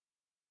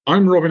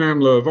I'm Robin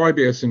Amler of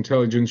IBS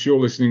Intelligence. You're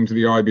listening to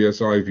the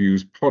IBS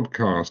iViews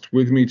podcast.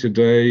 With me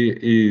today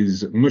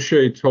is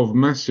Moshe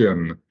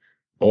Tovmasyan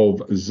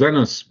of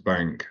Zenas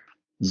Bank.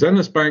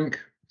 Zenas Bank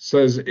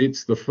says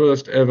it's the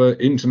first ever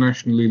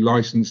internationally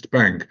licensed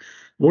bank.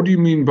 What do you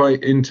mean by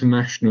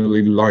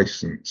internationally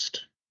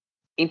licensed?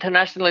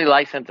 Internationally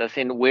licensed as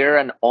in we're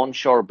an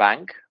onshore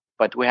bank,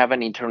 but we have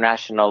an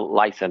international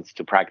license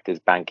to practice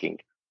banking.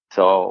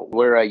 So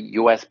we're a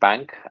US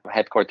bank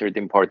headquartered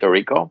in Puerto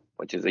Rico,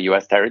 which is a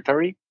US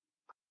territory.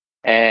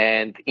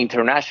 And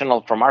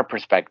international from our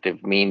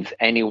perspective means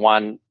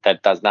anyone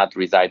that does not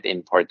reside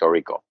in Puerto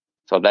Rico.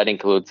 So that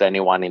includes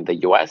anyone in the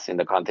US, in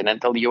the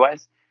continental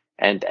US,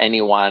 and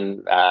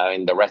anyone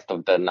in the rest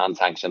of the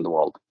non-sanctioned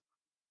world.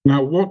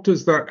 Now, what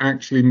does that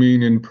actually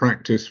mean in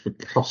practice for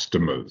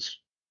customers?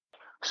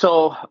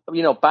 So,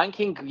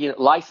 banking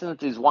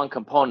license is one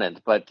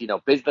component, but,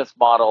 business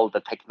model, the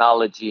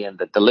technology and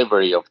the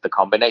delivery of the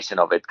combination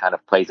of it kind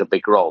of plays a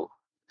big role.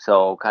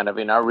 So kind of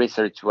in our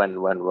research,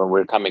 when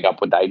we're coming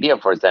up with the idea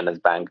for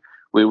Zenas Bank,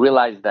 we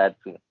realized that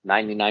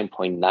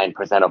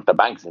 99.9% of the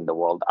banks in the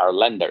world are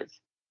lenders.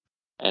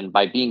 And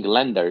by being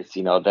lenders,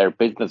 their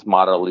business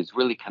model is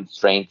really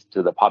constrained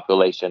to the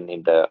population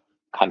in the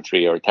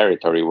country or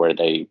territory where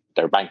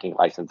their banking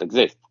license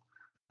exists,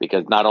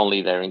 because not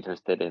only they're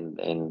interested in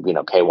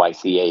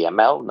KYC,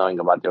 AML, knowing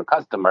about your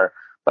customer,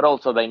 but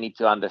also they need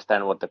to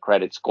understand what the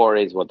credit score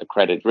is, what the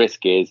credit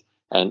risk is,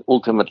 and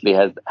ultimately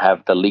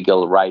have the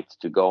legal right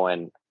to go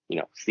and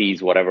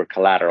seize whatever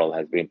collateral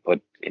has been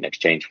put in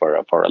exchange for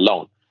a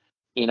loan.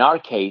 In our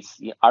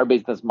case, our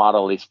business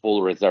model is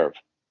full reserve,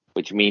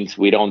 which means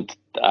we don't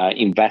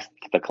invest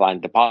the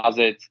client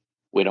deposits,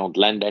 we don't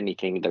lend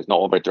anything, there's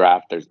no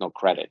overdraft, there's no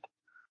credit.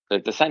 So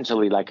it's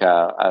essentially like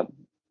a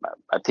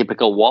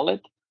typical wallet,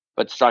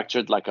 but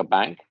structured like a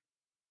bank,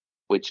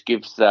 which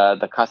gives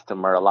the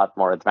customer a lot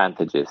more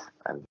advantages.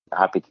 And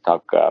happy to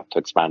talk to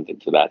expand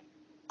into that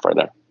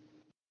further.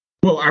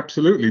 Well,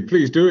 absolutely.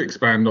 Please do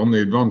expand on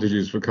the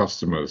advantages for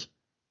customers.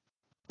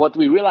 What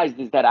we realized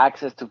is that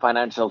access to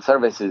financial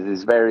services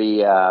is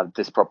very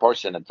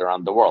disproportionate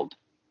around the world.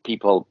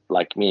 People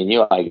like me and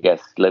you, I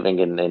guess, living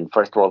in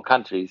first world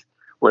countries,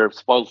 we're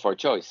spoiled for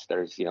choice.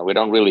 We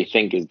don't really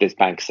think, is this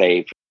bank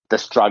safe? The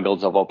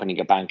struggles of opening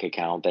a bank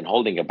account and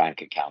holding a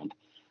bank account.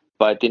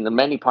 But in the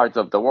many parts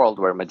of the world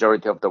where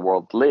majority of the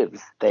world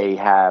lives, they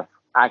have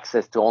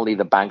access to only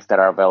the banks that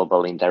are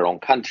available in their own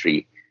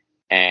country.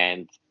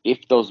 And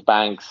if those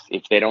banks,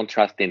 if they don't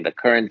trust in the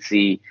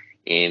currency,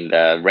 in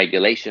the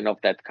regulation of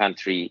that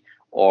country,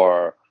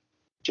 or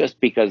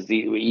just because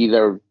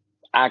either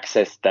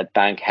access that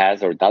bank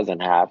has or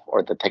doesn't have,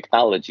 or the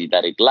technology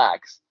that it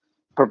lacks,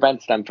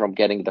 prevents them from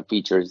getting the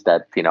features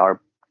that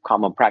are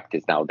common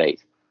practice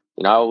nowadays.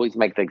 I always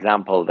make the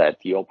example that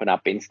you open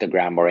up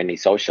Instagram or any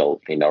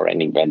social, or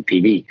any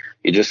TV,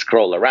 you just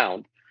scroll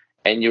around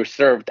and you're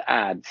served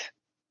ads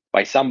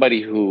by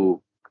somebody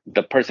who,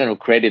 the person who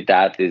created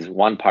that is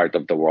one part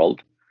of the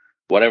world.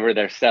 Whatever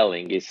they're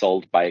selling is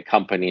sold by a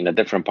company in a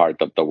different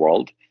part of the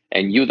world.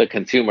 And you, the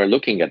consumer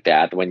looking at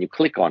that, when you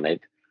click on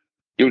it,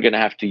 you're going to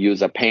have to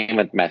use a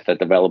payment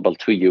method available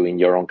to you in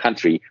your own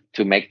country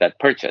to make that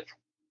purchase,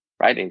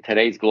 right? In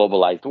today's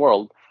globalized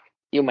world,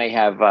 you may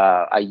have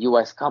a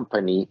US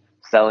company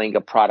selling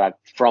a product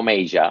from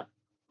Asia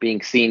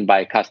being seen by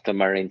a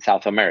customer in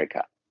South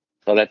America.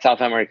 So that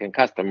South American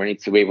customer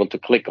needs to be able to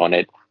click on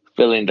it,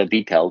 fill in the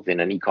details in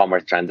an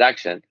e-commerce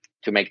transaction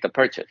to make the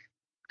purchase.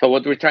 So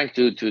what we're trying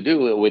to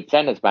do with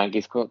Zenas Bank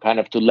is kind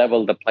of to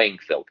level the playing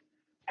field,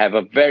 have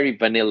a very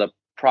vanilla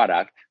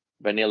product,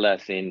 vanilla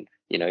as in,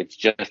 it's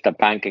just a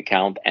bank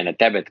account and a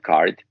debit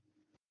card,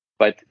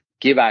 but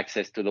give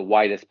access to the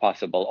widest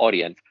possible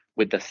audience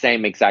with the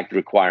same exact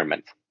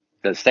requirements,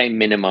 the same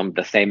minimum,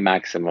 the same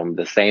maximum,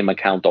 the same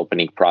account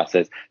opening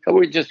process. So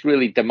we're just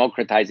really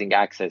democratizing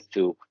access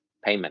to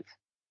payments.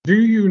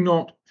 Do you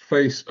not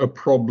face a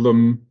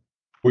problem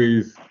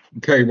with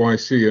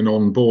KYC and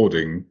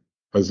onboarding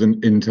as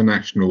an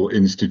international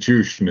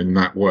institution in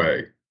that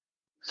way?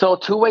 So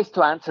two ways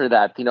to answer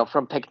that.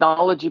 From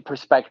technology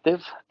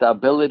perspective, the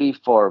ability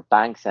for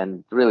banks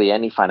and really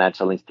any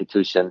financial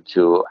institution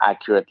to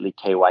accurately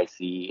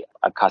KYC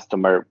a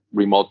customer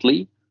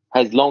remotely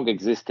has long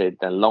existed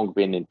and long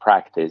been in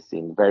practice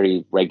in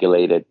very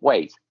regulated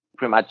ways.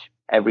 Pretty much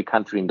every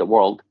country in the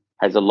world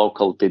has a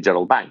local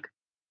digital bank.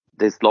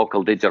 This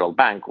local digital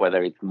bank,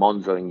 whether it's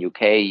Monzo in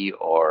UK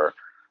or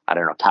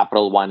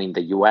Capital One in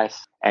the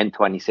US,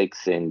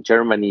 N26 in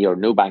Germany, or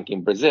Nubank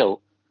in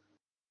Brazil,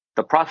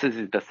 the process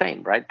is the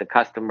same, right? The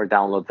customer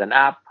downloads an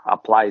app,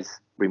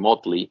 applies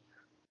remotely.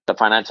 The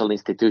financial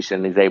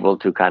institution is able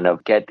to kind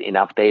of get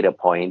enough data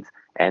points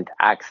and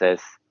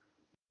access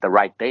the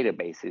right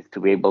databases to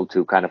be able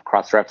to kind of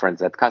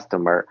cross-reference that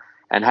customer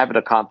and have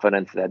the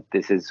confidence that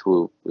this is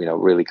who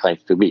really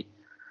claims to be.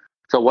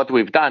 So what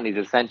we've done is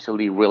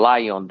essentially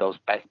rely on those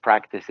best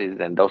practices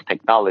and those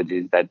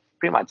technologies that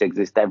pretty much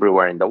exist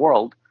everywhere in the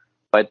world,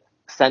 but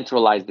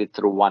centralized it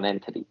through one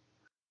entity.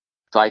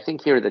 So I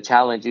think here the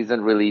challenge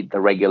isn't really the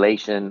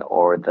regulation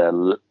or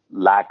the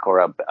lack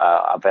or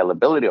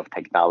availability of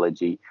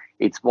technology.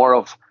 It's more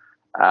of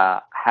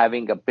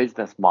having a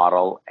business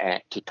model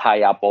to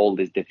tie up all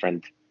these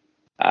different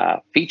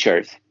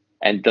features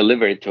and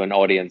deliver it to an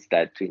audience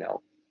that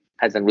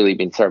hasn't really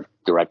been served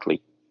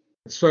directly.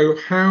 So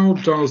how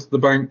does the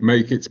bank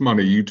make its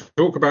money? You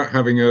talk about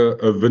having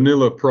a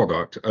vanilla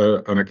product,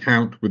 an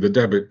account with a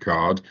debit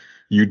card.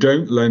 You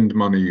don't lend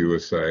money, you were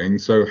saying.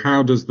 So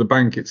how does the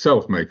bank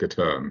itself make a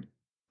turn?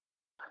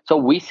 So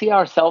we see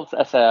ourselves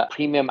as a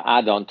premium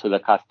add-on to the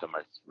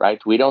customers,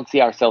 right? We don't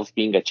see ourselves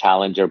being a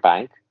challenger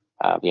bank,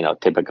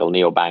 typical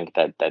neobank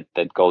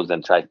that goes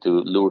and tries to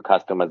lure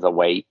customers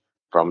away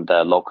from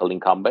the local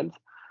incumbents.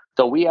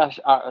 So we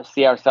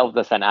see ourselves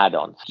as an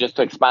add-on. Just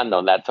to expand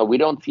on that, so we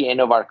don't see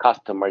any of our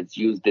customers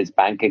use this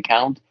bank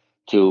account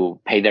to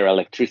pay their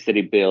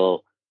electricity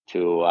bill,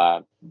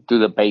 to do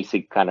the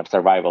basic kind of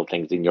survival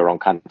things in your own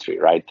country,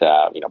 right?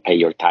 Pay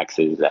your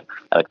taxes and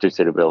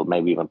electricity bill,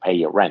 maybe even pay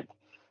your rent.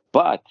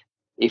 But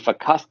if a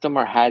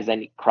customer has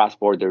any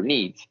cross-border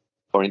needs,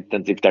 for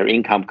instance, if their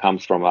income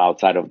comes from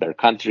outside of their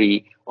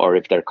country, or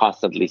if they're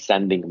constantly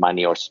sending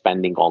money or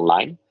spending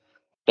online,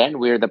 then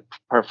we're the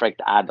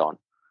perfect add-on.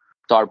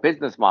 So our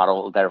business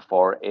model,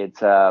 therefore,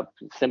 it's a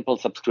simple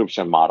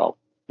subscription model,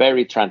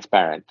 very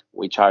transparent.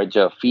 We charge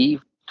a fee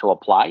to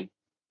apply,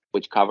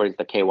 which covers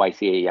the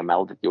KYC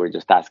AML that you were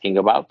just asking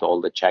about,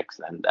 all the checks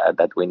and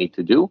that we need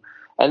to do.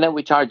 And then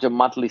we charge a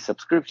monthly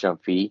subscription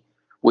fee,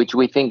 which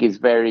we think is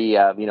very,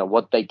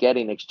 what they get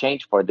in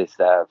exchange for this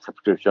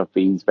subscription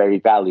fee is very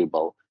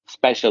valuable,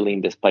 especially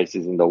in these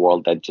places in the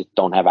world that just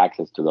don't have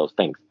access to those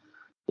things.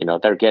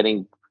 They're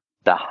getting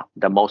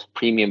the most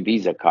premium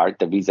Visa card,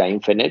 the Visa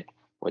Infinite,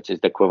 which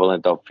is the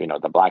equivalent of,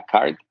 the Black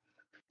Card.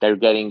 They're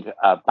getting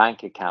a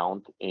bank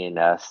account in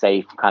a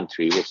safe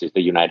country, which is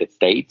the United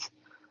States.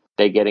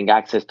 They're getting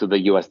access to the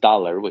US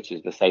dollar, which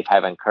is the safe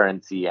haven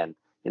currency and,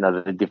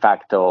 the de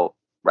facto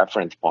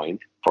reference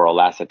point for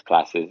all asset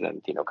classes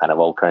and, kind of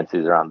all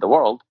currencies around the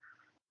world.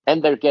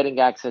 And they're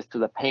getting access to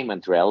the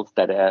payment rails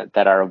that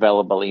are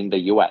available in the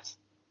US.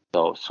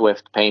 So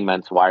SWIFT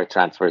payments, wire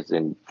transfers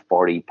in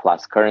 40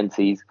 plus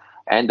currencies,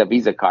 and a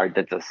Visa card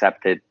that's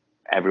accepted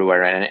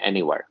everywhere and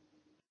anywhere.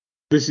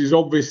 This is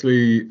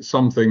obviously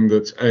something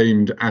that's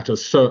aimed at a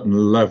certain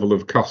level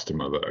of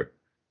customer, though.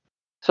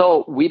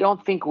 So we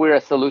don't think we're a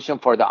solution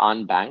for the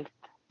unbanked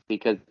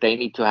because they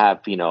need to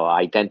have,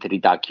 identity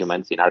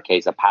documents. In our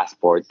case, a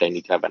passport. They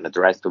need to have an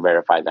address to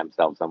verify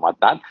themselves and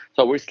whatnot.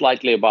 So we're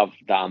slightly above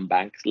the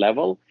unbanked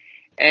level.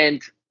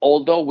 And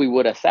although we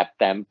would accept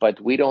them,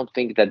 but we don't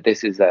think that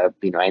this is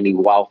any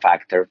wow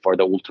factor for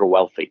the ultra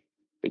wealthy,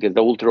 because the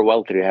ultra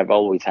wealthy have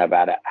always had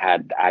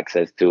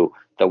access to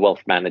the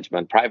wealth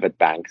management private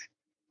banks,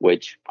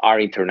 which are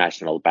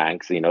international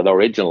banks, the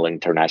original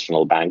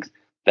international banks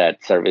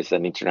that service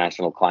an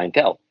international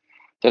clientele.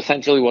 So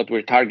essentially what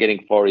we're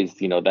targeting for is,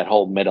 that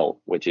whole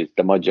middle, which is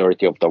the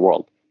majority of the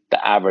world,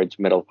 the average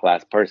middle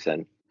class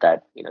person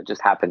that,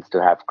 just happens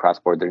to have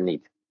cross-border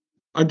needs.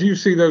 And do you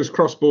see those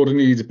cross-border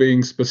needs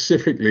being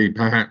specifically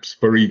perhaps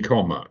for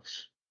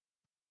e-commerce?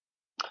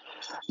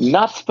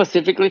 Not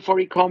specifically for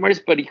e-commerce,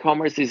 but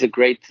e-commerce is a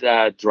great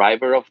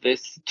driver of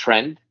this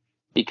trend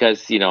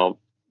because,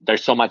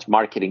 there's so much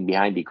marketing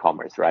behind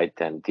e-commerce, right?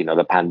 And,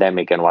 the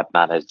pandemic and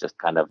whatnot has just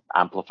kind of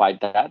amplified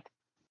that.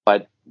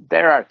 But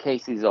there are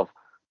cases of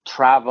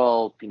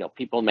travel,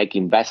 people make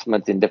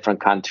investments in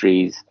different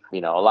countries. A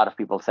lot of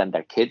people send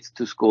their kids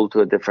to school to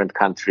a different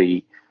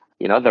country.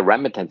 The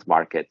remittance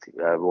market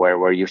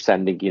where you're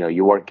sending,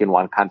 you work in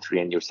one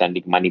country and you're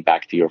sending money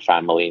back to your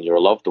family and your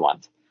loved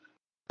ones.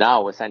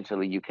 Now,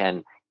 essentially, you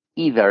can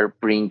either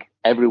bring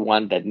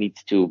everyone that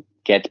needs to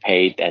get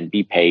paid and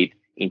be paid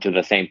into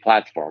the same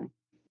platform,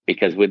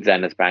 because with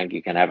Zenas Bank,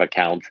 you can have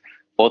accounts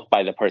both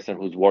by the person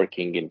who's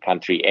working in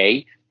country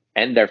A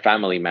and their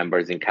family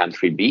members in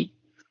country B.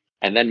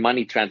 And then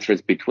money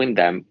transfers between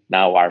them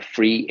now are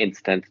free,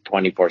 instant,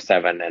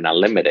 24/7 and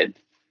unlimited.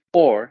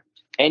 Or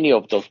any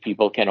of those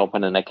people can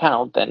open an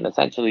account and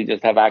essentially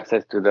just have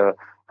access to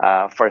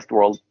the first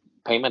world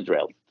payment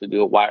rail to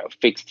do a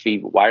fixed fee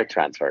wire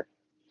transfer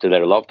to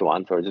their loved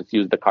ones, or just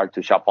use the card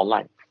to shop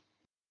online.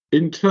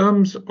 In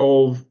terms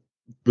of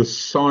the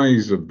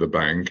size of the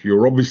bank,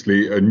 you're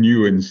obviously a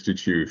new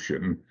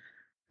institution,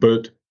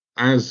 but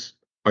as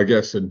I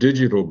guess a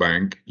digital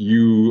bank,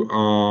 you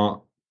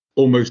are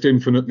almost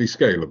infinitely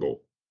scalable.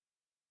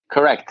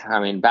 Correct. I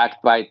mean,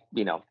 backed by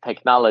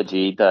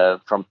technology,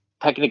 from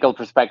technical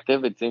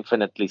perspective, it's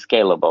infinitely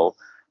scalable.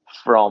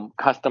 From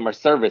customer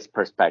service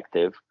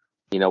perspective,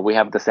 we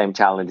have the same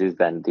challenges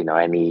than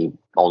any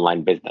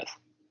online business,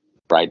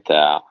 right?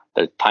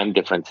 There's time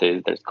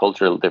differences, there's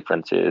cultural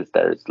differences,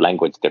 there's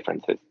language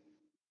differences.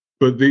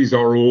 But these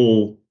are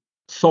all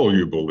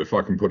soluble, if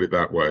I can put it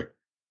that way.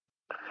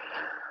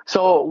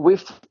 So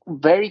we've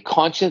very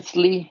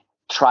consciously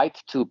tried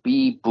to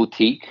be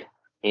boutique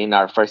in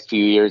our first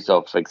few years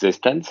of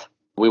existence.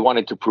 We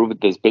wanted to prove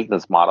this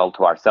business model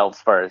to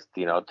ourselves first,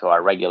 to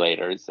our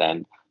regulators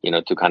and,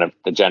 to kind of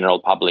the general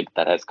public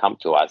that has come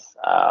to us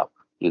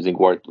using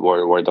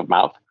word of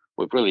mouth.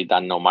 We've really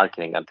done no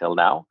marketing until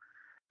now.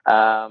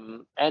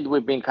 And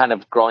we've been kind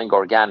of growing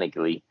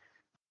organically.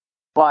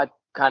 But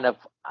kind of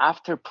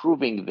after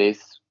proving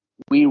this,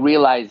 we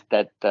realized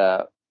that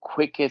the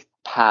quickest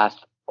path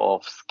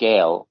of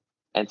scale,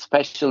 and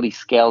especially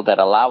scale that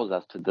allows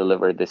us to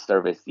deliver this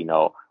service,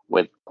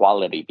 with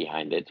quality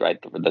behind it, right?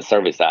 The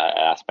service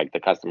aspect, the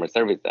customer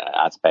service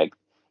aspect,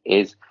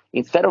 is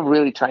instead of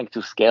really trying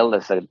to scale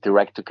as a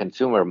direct to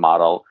consumer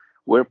model,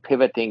 we're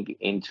pivoting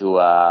into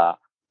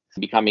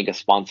becoming a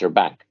sponsor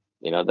bank.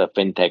 The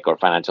fintech or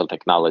financial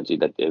technology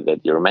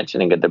that you're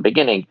mentioning at the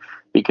beginning,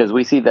 because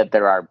we see that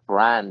there are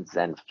brands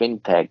and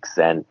fintechs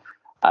and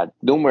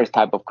numerous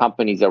type of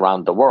companies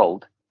around the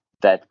world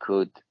that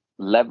could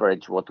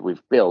leverage what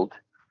we've built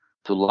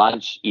to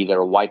launch either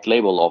a white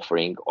label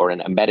offering or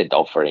an embedded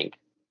offering.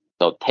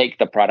 So take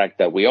the product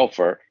that we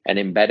offer and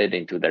embed it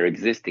into their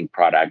existing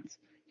products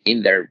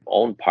in their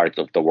own parts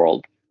of the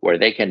world, where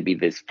they can be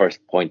this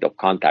first point of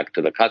contact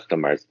to the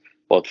customers,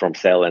 both from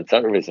sale and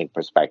servicing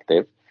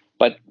perspective.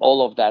 But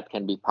all of that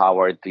can be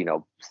powered,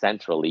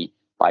 centrally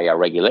by our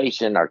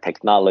regulation, our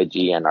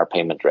technology, and our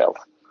payment rails.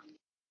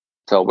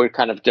 So we're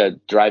kind of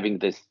driving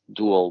this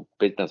dual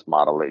business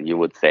model that you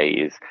would say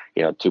is,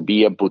 to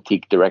be a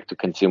boutique direct to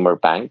consumer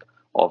bank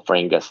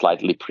offering a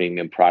slightly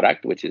premium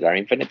product, which is our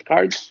Infinite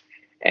cards.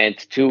 And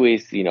two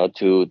is,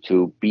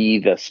 to be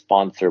the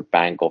sponsor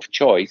bank of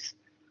choice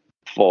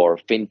for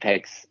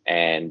fintechs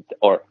and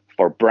or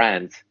for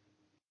brands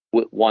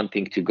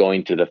wanting to go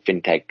into the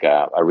fintech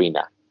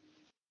arena.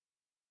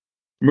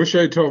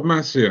 Moshe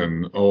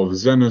Tovmassian of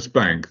Zenas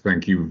Bank,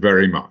 thank you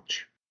very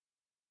much.